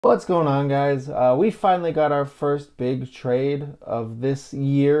What's going on, guys? We finally got our first big trade of this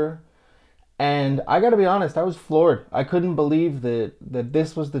year, and I gotta be honest, I was floored. I couldn't believe that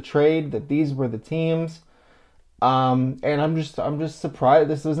this was the trade, that these were the teams. And I'm just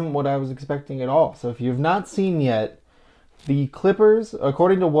surprised. This isn't what I was expecting at all. So if you've not seen yet, the Clippers,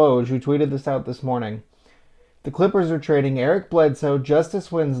 according to Woj, who tweeted this out this morning, the Clippers are trading Eric Bledsoe,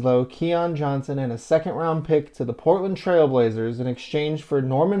 Justise Winslow, Keon Johnson, and a second round pick to the Portland Trailblazers in exchange for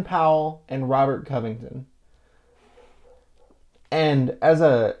Norman Powell and Robert Covington. And as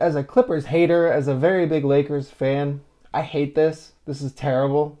a Clippers hater, as a very big Lakers fan, I hate this. This is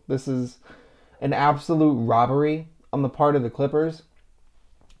terrible. This is an absolute robbery on the part of the Clippers.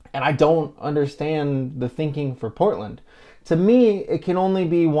 And I don't understand the thinking for Portland. To me, it can only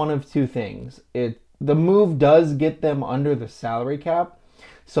be one of two things. The move does get them under the salary cap.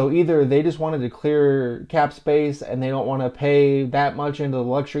 So either they just wanted to clear cap space and they don't want to pay that much into the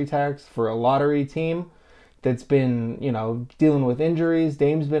luxury tax for a lottery team that's been, dealing with injuries.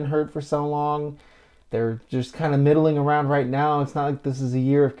 Dame's been hurt for so long. They're just kind of middling around right now. It's not like this is a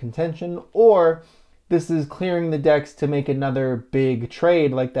year of contention. Or this is clearing the decks to make another big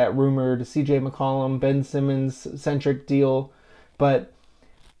trade like that rumored CJ McCollum, Ben Simmons centric deal. But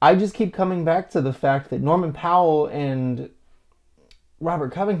I just keep coming back to the fact that Norman Powell and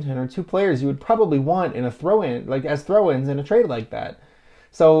Robert Covington are two players you would probably want in a throw-in, like as throw-ins in a trade like that.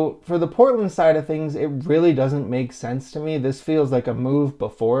 So for the Portland side of things, it really doesn't make sense to me. This feels like a move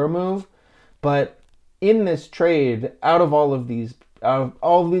before a move. But in this trade, out of all of these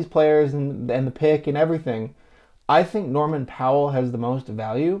players and the pick and everything, I think Norman Powell has the most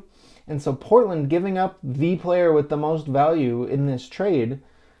value. And so Portland giving up the player with the most value in this trade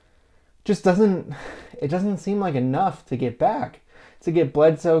just doesn't seem like enough to get back. To get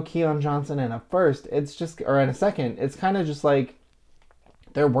Bledsoe, Keon Johnson, and a first, or in a second, it's kind of just like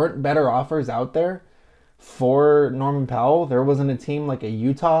there weren't better offers out there for Norman Powell. There wasn't a team like a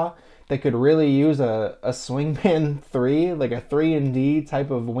Utah that could really use a swingman three, like a 3-and-D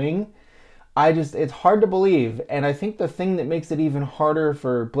type of wing. It's hard to believe. And I think the thing that makes it even harder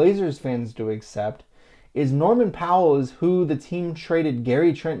for Blazers fans to accept is Norman Powell is who the team traded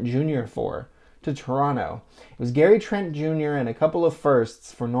Gary Trent Jr. for to Toronto. It was Gary Trent Jr. and a couple of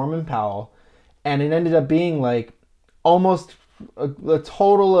firsts for Norman Powell, and it ended up being like almost a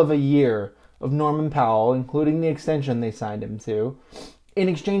total of a year of Norman Powell, including the extension they signed him to, in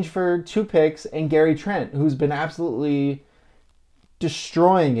exchange for 2 picks and Gary Trent, who's been absolutely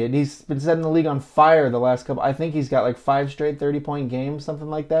destroying it. He's been setting the league on fire the last couple. I think he's got like 5 straight 30-point games, something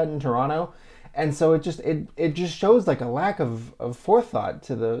like that in Toronto. And so it just shows like a lack of forethought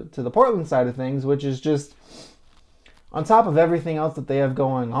to the Portland side of things, which is just on top of everything else that they have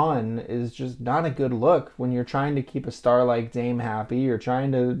going on, is just not a good look when you're trying to keep a star like Dame happy. You're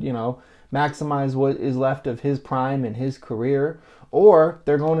trying to, maximize what is left of his prime and his career, or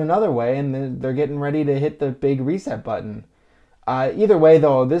they're going another way and they're getting ready to hit the big reset button. Either way,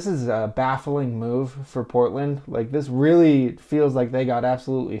 though, this is a baffling move for Portland. Like, this really feels like they got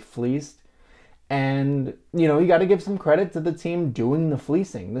absolutely fleeced. And, you got to give some credit to the team doing the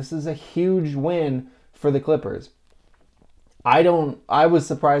fleecing. This is a huge win for the Clippers. I was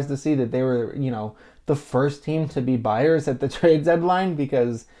surprised to see that they were, the first team to be buyers at the trade deadline,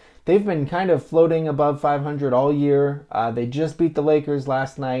 because they've been kind of floating above 500 all year. They just beat the Lakers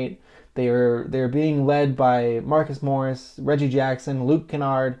last night. They're being led by Marcus Morris, Reggie Jackson, Luke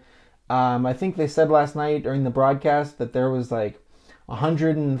Kennard. I think they said last night during the broadcast that there was like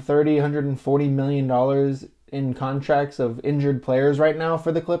 $140 million in contracts of injured players right now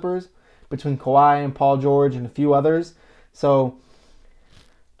for the Clippers, between Kawhi and Paul George and a few others. So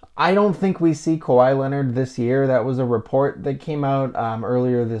I don't think we see Kawhi Leonard this year. That was a report that came out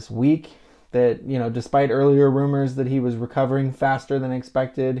earlier this week that, despite earlier rumors that he was recovering faster than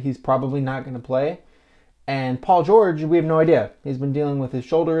expected, he's probably not going to play. And Paul George, we have no idea. He's been dealing with his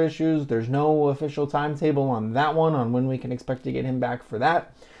shoulder issues. There's no official timetable on that one, on when we can expect to get him back for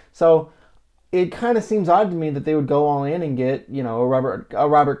that. So it kind of seems odd to me that they would go all in and get, a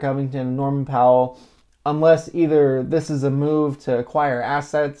Robert Covington, a Norman Powell, unless either this is a move to acquire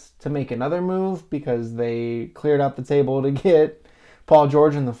assets to make another move because they cleared out the table to get Paul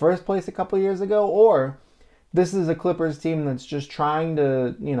George in the first place a couple years ago, or this is a Clippers team that's just trying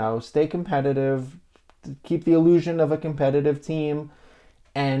to, stay competitive, to keep the illusion of a competitive team,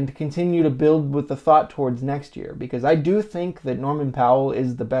 and continue to build with the thought towards next year. Because I do think that Norman Powell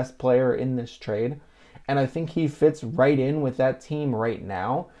is the best player in this trade, and I think he fits right in with that team right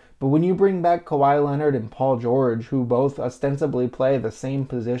now. But when you bring back Kawhi Leonard and Paul George, who both ostensibly play the same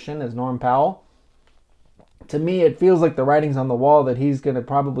position as Norm Powell, to me, it feels like the writing's on the wall that he's going to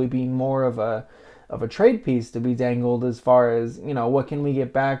probably be more of a trade piece to be dangled as far as, you know, what can we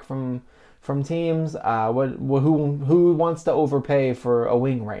get back from teams? Who wants to overpay for a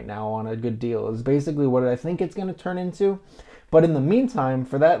wing right now on a good deal is basically what I think it's going to turn into. But in the meantime,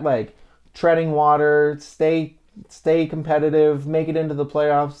 for that, like, treading water, stay competitive, make it into the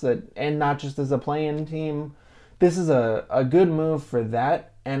playoffs, and not just as a play-in team, this is a good move for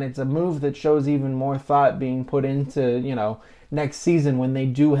that, and it's a move that shows even more thought being put into, you know, next season when they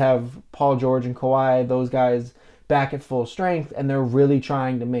do have Paul George and Kawhi, those guys back at full strength, and they're really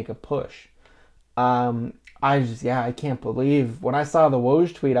trying to make a push. I can't believe when I saw the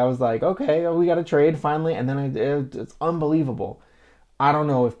Woj tweet, I was like, okay, we got a trade finally, and then it's unbelievable. I don't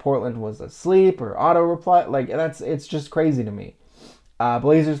know if Portland was asleep or auto reply, like it's just crazy to me.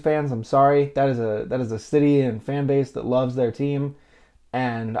 Blazers fans, I'm sorry. That is a city and fan base that loves their team,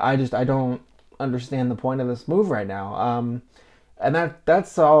 and I don't understand the point of this move right now. And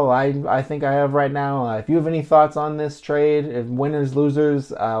that's all I think I have right now. If you have any thoughts on this trade, if winners,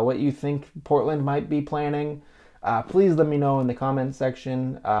 losers, what you think Portland might be planning, please let me know in the comments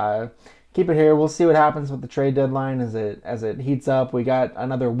section. Keep it here. We'll see what happens with the trade deadline as it heats up. We got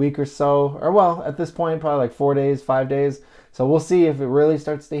another week or so, or well, at this point, probably like 4 days, 5 days. So we'll see if it really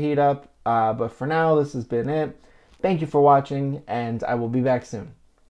starts to heat up. But for now, this has been it. Thank you for watching, and I will be back soon.